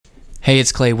Hey,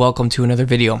 it's Kley. Welcome to another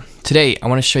video. Today, I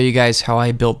want to show you guys how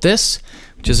I built this,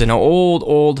 which is an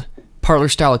old Parlor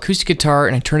style acoustic guitar,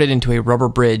 and I turned it into a rubber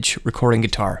bridge recording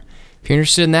guitar. If you're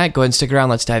interested in that, go ahead and stick around.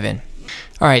 Let's dive in.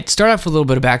 Alright, start off with a little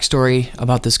bit of backstory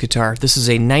about this guitar. This is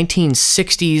a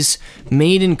 1960s,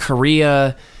 made in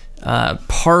Korea,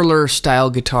 Parlor style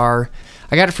guitar.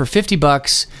 I got it for 50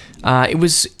 bucks. It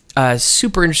was a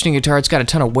super interesting guitar. It's got a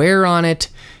ton of wear on it.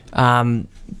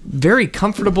 Very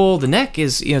comfortable. The neck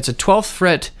is, it's a 12th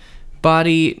fret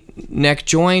body neck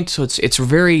joint, so it's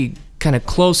very kind of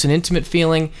close and intimate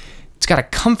feeling. It's got a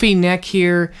comfy neck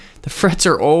here. The frets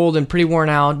are old and pretty worn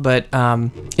out, but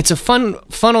it's a fun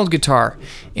old guitar.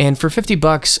 And for 50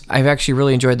 bucks, I've actually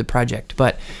really enjoyed the project.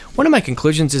 But one of my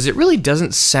conclusions is it really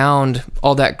doesn't sound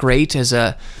all that great as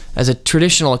a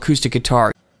traditional acoustic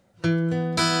guitar.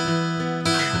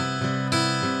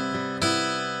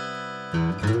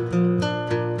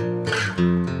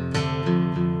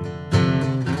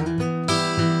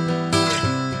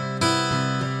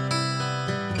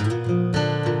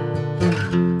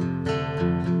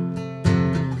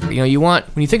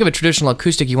 When you think of a traditional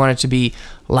acoustic, you want it to be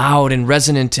loud and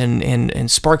resonant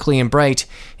and sparkly and bright,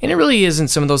 and it really isn't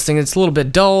some of those things. It's a little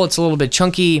bit dull, it's a little bit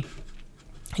chunky,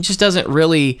 it just doesn't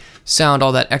really sound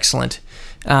all that excellent.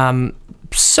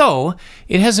 So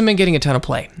it hasn't been getting a ton of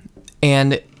play,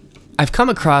 and I've come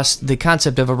across the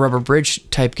concept of a rubber bridge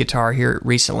type guitar here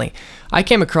recently. I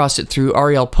came across it through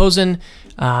Ariel Posen.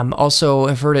 Also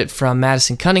I've heard it from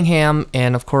Madison Cunningham,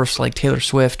 and of course like Taylor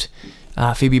Swift,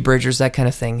 Phoebe Bridgers, that kind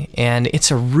of thing. And it's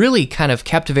a really kind of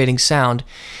captivating sound.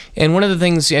 And one of the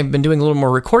things, I've been doing a little more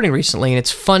recording recently, and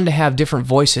it's fun to have different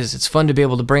voices. It's fun to be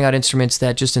able to bring out instruments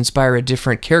that just inspire a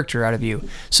different character out of you.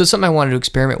 So it's something I wanted to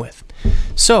experiment with.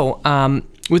 So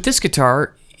with this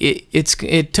guitar,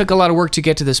 it took a lot of work to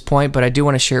get to this point, but I do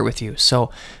want to share it with you. So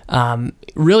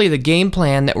really the game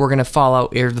plan that we're going to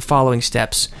follow are the following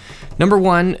steps. Number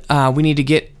one, we need to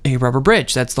get a rubber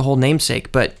bridge. That's the whole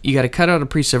namesake. But you got to cut out a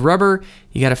piece of rubber,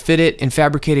 you got to fit it and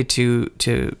fabricate it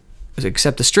to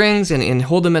accept the strings and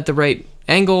hold them at the right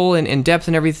angle and depth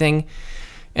and everything.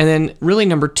 And then really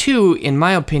number two, in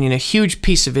my opinion, a huge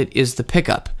piece of it is the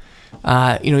pickup.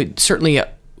 Certainly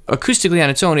acoustically on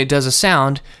its own, it does a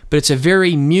sound, but it's a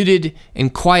very muted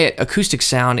and quiet acoustic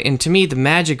sound. And to me, the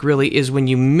magic really is when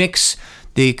you mix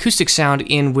the acoustic sound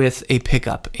in with a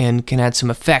pickup and can add some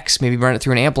effects, maybe run it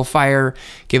through an amplifier,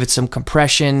 give it some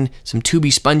compression, some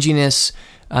tubey sponginess,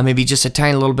 maybe just a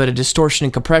tiny little bit of distortion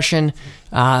and compression,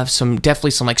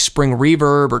 definitely some like spring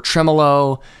reverb or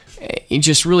tremolo,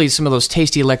 just really some of those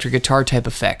tasty electric guitar type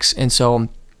effects. And so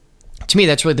to me,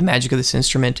 that's really the magic of this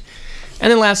instrument. And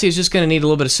then lastly, it's just going to need a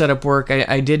little bit of setup work.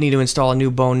 I did need to install a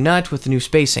new bone nut with the new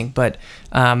spacing, but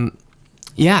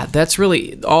yeah, that's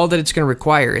really all that it's going to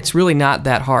require. It's really not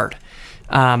that hard.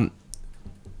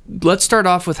 Let's start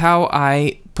off with how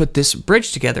I put this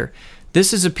bridge together.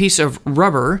 This is a piece of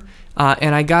rubber,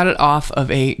 and I got it off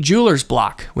of a jeweler's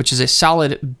block, which is a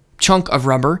solid chunk of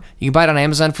rubber. You can buy it on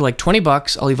Amazon for like 20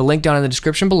 bucks. I'll leave a link down in the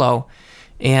description below.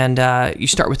 And you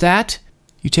start with that.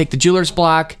 You take the jeweler's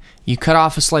block, you cut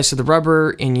off a slice of the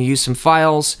rubber, and you use some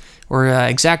files or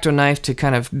an X-Acto knife to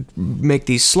kind of make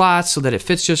these slots so that it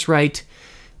fits just right.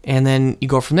 And then you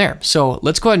go from there. So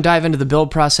let's go ahead and dive into the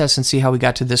build process and see how we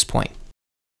got to this point.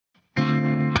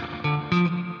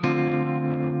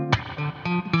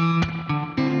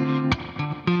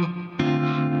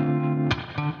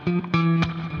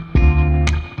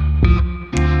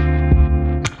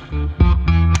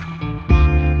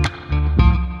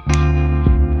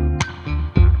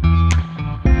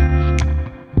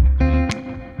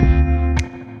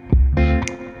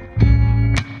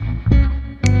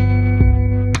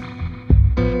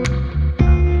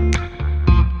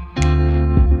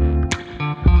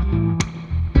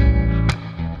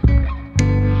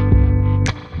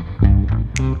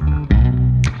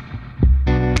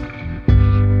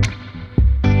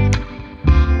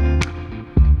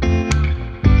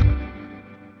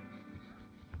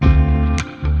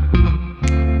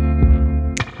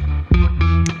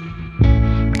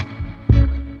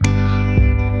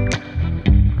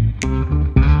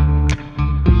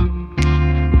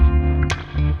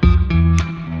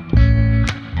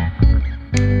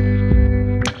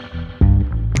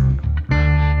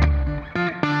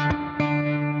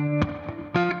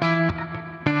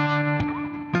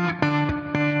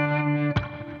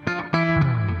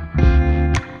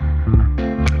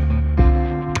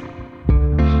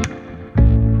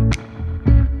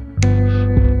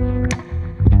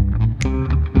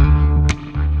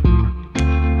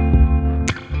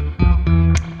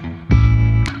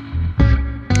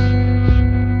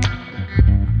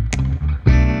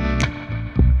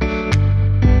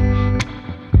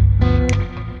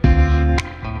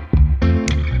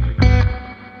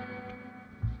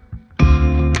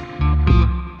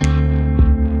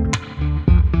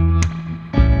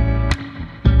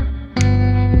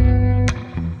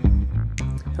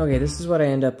 Okay, this is what I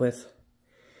end up with.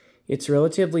 It's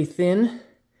relatively thin,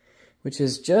 which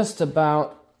is just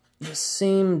about the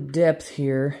same depth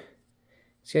here.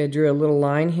 See, I drew a little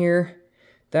line here.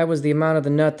 That was the amount of the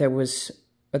nut that was,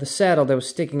 or the saddle that was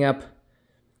sticking up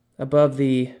above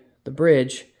the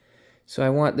bridge. So I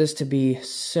want this to be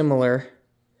similar.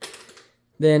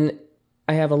 Then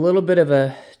I have a little bit of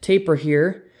a taper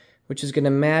here, which is going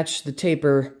to match the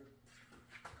taper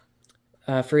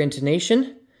for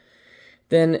intonation.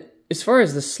 Then as far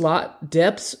as the slot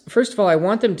depths, first of all, I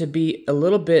want them to be a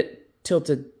little bit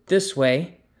tilted this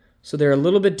way, so they're a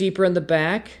little bit deeper in the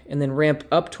back and then ramp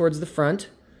up towards the front.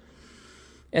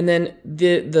 And then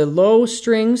the low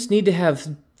strings need to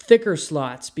have thicker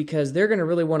slots because they're going to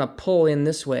really want to pull in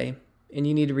this way, and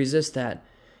you need to resist that.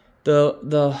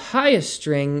 The highest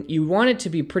string, you want it to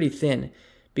be pretty thin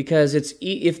because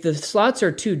if the slots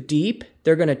are too deep,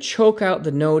 they're going to choke out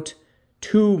the note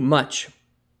too much.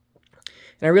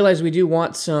 And I realize we do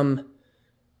want some,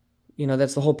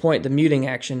 that's the whole point, the muting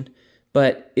action.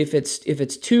 But if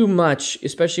it's too much,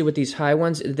 especially with these high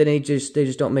ones, then they just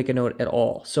don't make a note at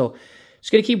all. So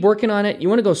just going to keep working on it. You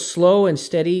want to go slow and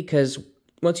steady because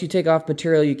once you take off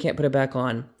material, you can't put it back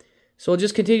on. So we'll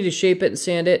just continue to shape it and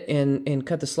sand it and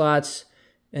cut the slots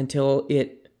until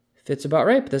it fits about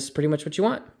right. But this is pretty much what you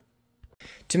want.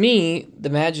 To me, the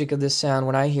magic of this sound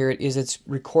when I hear it is its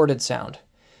recorded sound,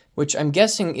 which I'm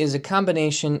guessing is a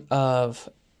combination of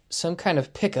some kind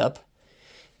of pickup,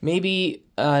 maybe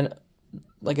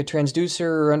like a transducer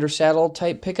or under saddle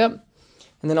type pickup,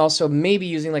 and then also maybe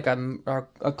using like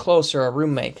a close or a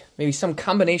room mic. Maybe some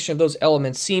combination of those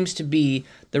elements seems to be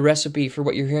the recipe for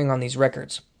what you're hearing on these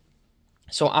records.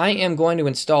 So I am going to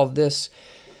install this.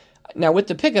 Now with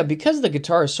the pickup, because the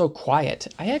guitar is so quiet,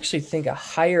 I actually think a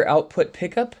higher output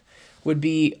pickup would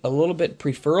be a little bit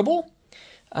preferable.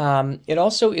 It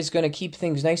also is going to keep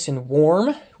things nice and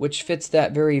warm, which fits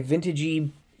that very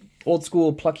vintagey, old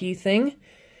school plucky thing.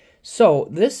 So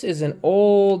this is an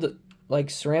old like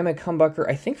ceramic humbucker,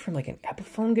 I think from like an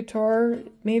Epiphone guitar,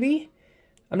 maybe?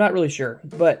 I'm not really sure.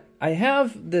 But I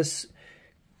have this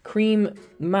cream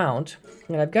mount,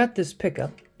 and I've got this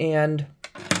pickup, and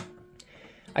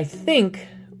I think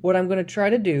what I'm going to try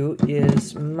to do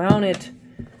is mount it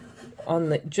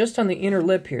on just on the inner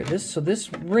lip here. So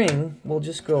this ring will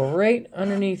just go right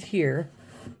underneath here,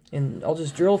 and I'll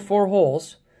just drill 4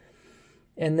 holes,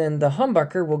 and then the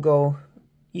humbucker will go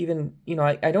even,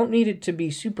 I don't need it to be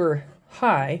super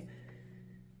high,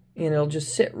 and it'll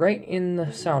just sit right in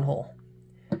the sound hole.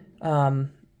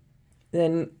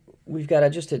 Then we've got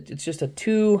it's just a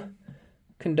 2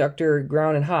 conductor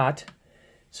ground and hot.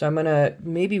 So I'm gonna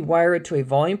maybe wire it to a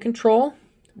volume control,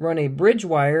 run a bridge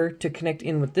wire to connect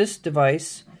in with this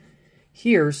device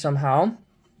here somehow,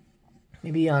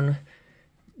 maybe on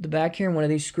the back here in one of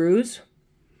these screws,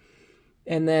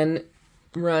 and then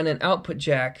run an output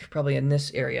jack probably in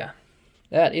this area.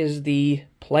 That is the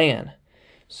plan.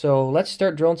 So let's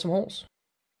start drilling some holes.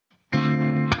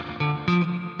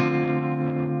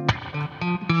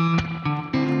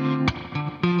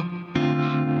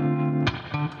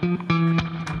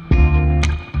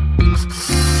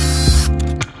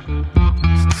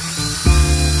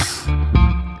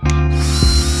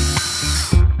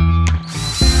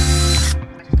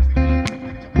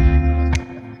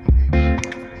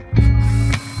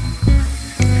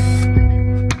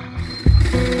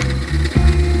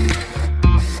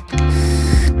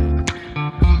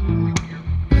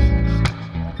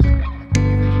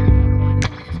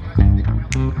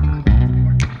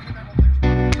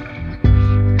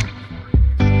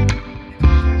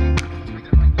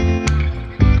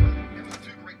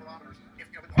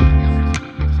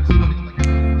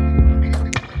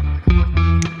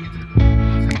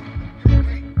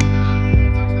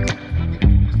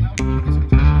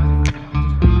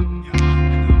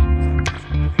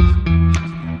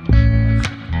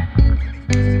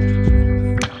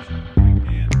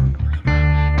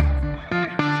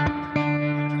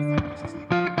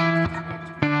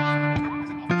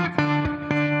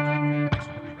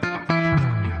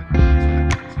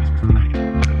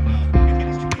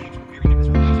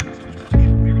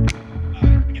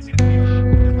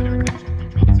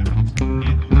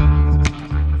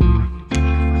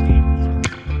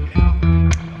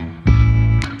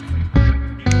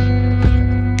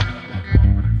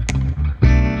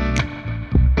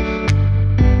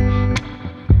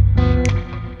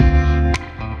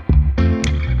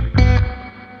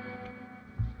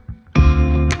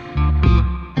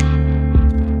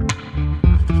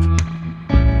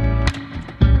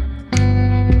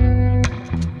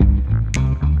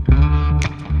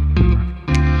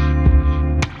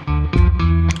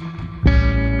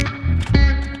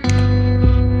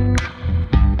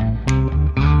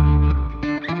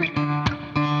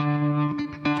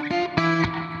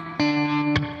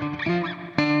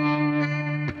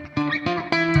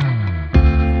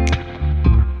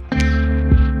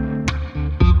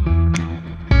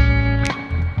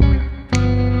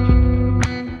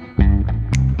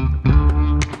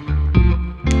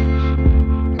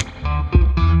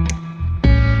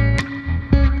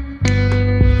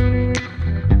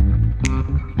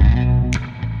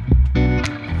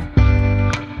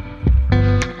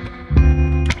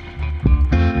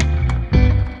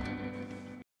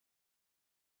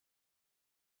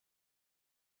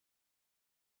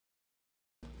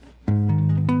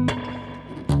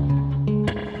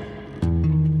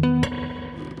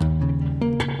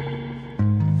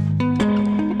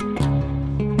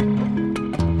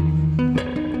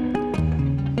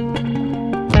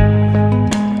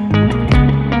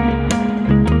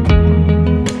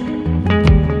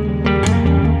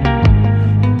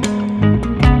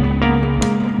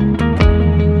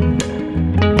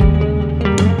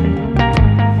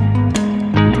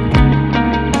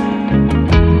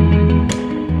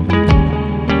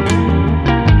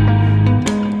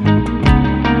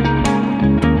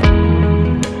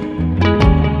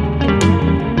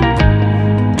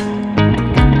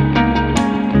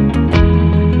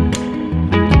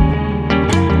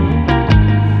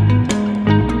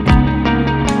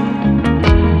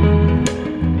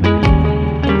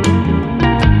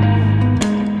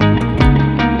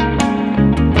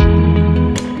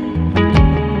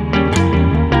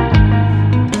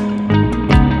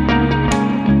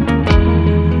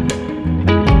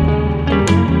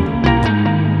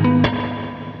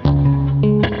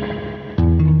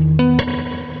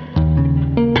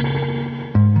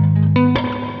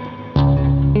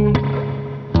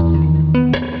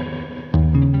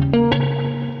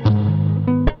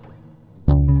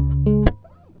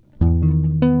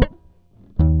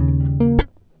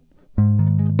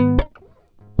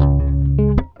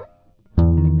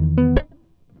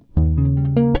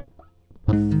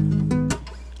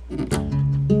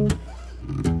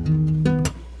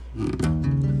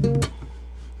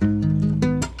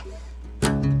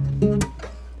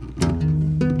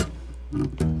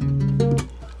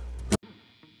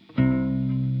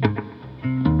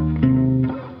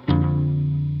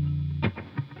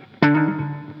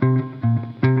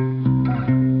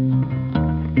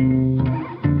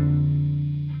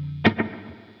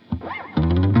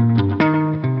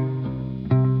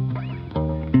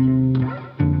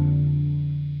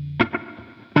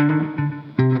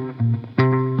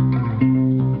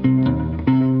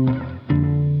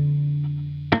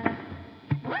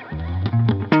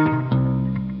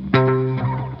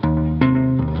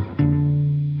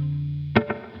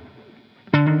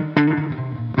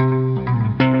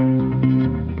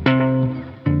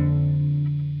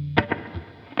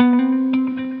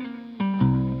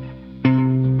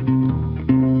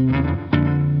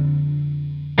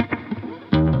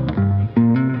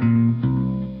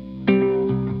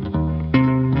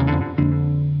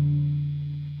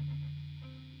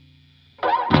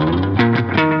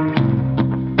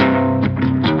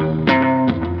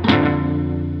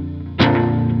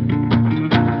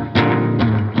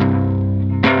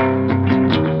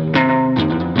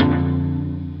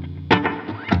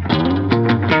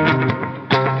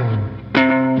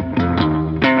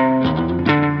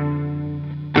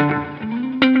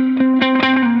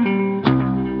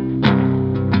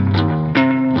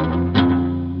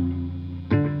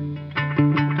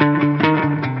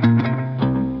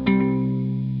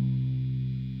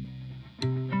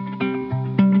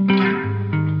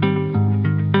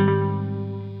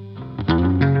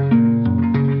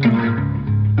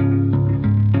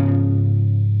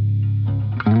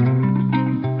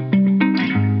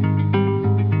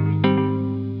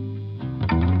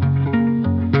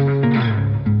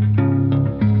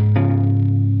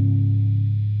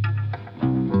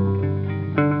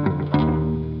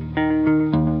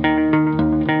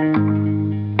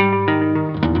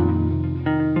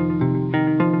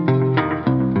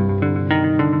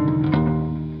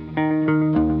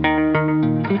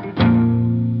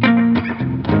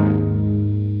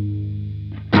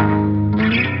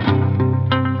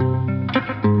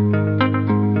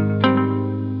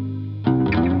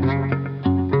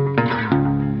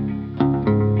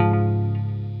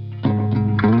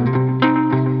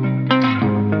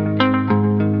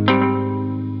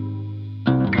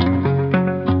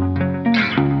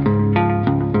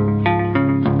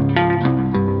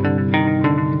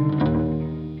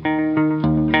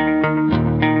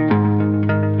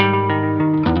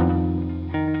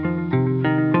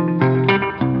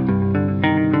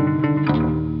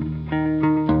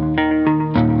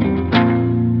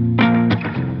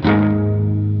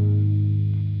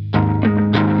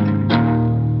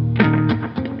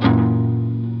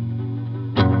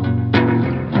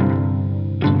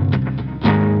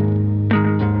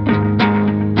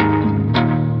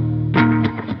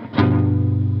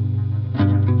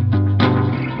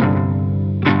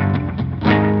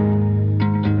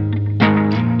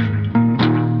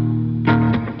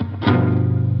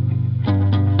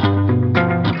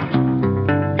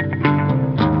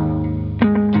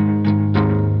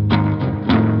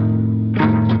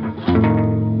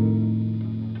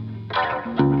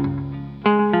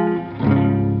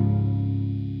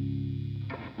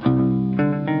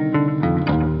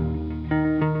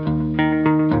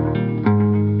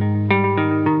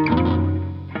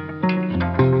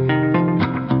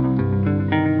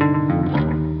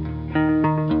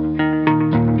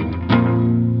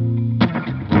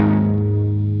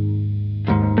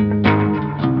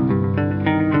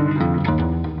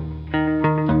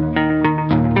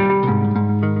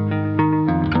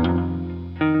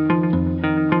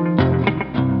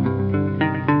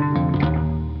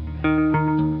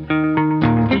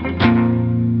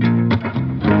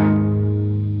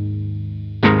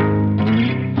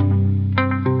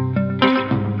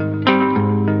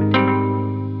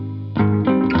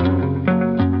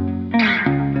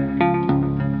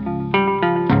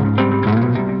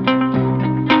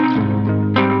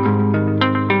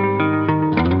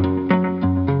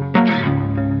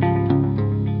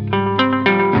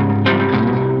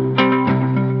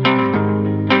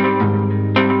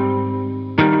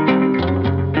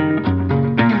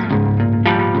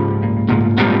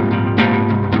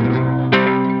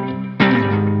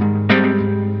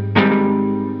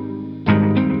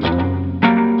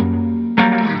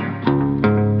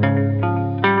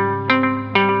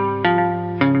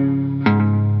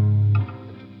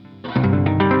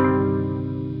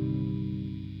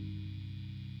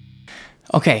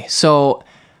 Okay, so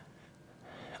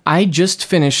I just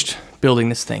finished building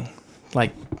this thing,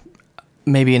 like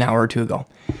maybe an hour or two ago.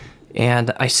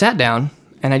 And I sat down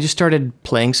and I just started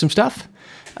playing some stuff.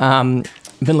 I've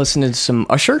been listening to some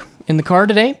Usher in the car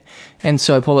today. And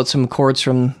so I pulled out some chords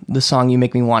from the song You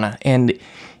Make Me Wanna. And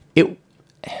it,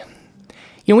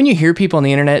 when you hear people on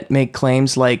the internet make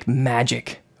claims like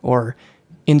magic or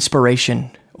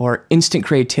inspiration or instant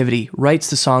creativity writes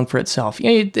the song for itself,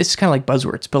 it's kind of like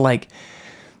buzzwords, but like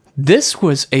this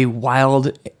was a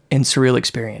wild and surreal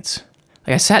experience.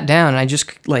 Like I sat down and I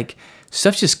just like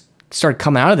stuff just started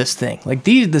coming out of this thing. Like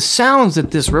the sounds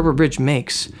that this rubber bridge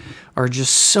makes are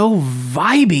just so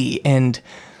vibey, and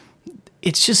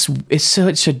it's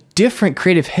such a different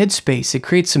creative headspace. It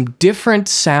creates some different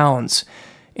sounds,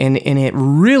 and it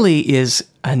really is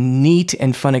a neat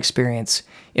and fun experience.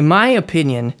 In my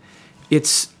opinion,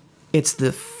 it's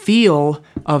the feel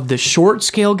of the short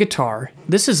scale guitar.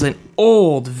 This is an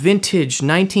old vintage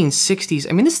 1960s.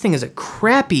 I mean, this thing is a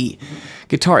crappy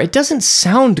guitar. It doesn't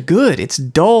sound good. It's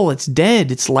dull, it's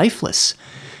dead, it's lifeless.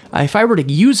 If I were to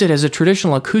use it as a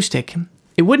traditional acoustic,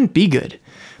 it wouldn't be good.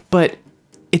 But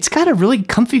it's got a really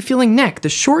comfy feeling neck. The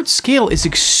short scale is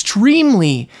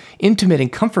extremely intimate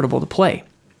and comfortable to play.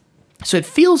 So it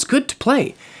feels good to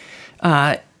play.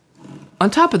 On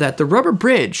top of that, the rubber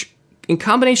bridge, in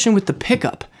combination with the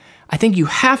pickup, I think you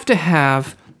have to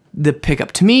have the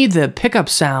pickup. To me, the pickup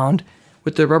sound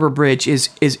with the rubber bridge is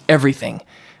everything.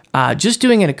 Just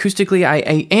doing it acoustically,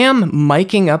 I am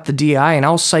miking up the DI, and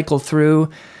I'll cycle through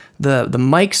the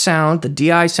mic sound, the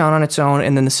DI sound on its own,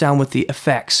 and then the sound with the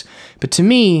effects. But to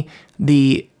me,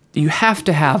 you have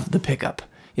to have the pickup.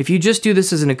 If you just do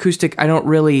this as an acoustic, I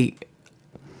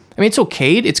mean, it's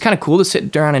okay. It's kind of cool to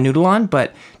sit around and noodle on,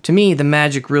 but to me, the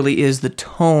magic really is the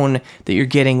tone that you're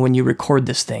getting when you record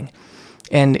this thing.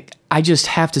 And I just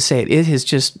have to say it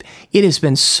has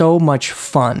been so much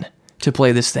fun to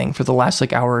play this thing for the last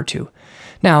like hour or two.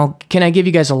 Now, can I give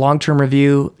you guys a long-term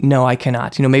review? No, I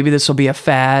cannot. Maybe this will be a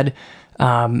fad.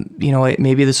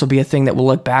 Maybe this will be a thing that we'll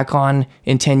look back on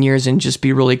in 10 years and just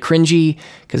be really cringy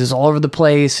because it's all over the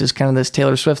place. It's kind of this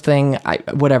Taylor Swift thing,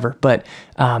 whatever. But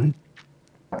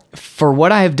for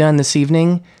what I have done this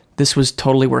evening, this was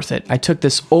totally worth it. I took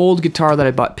this old guitar that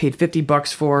I paid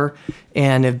 $50 for,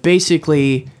 and have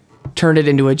basically turned it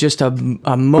into just a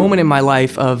moment in my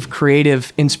life of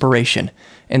creative inspiration.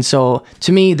 And so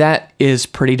to me, that is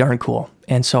pretty darn cool.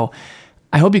 And so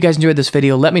I hope you guys enjoyed this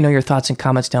video. Let me know your thoughts and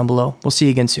comments down below. We'll see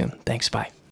you again soon. Thanks. Bye.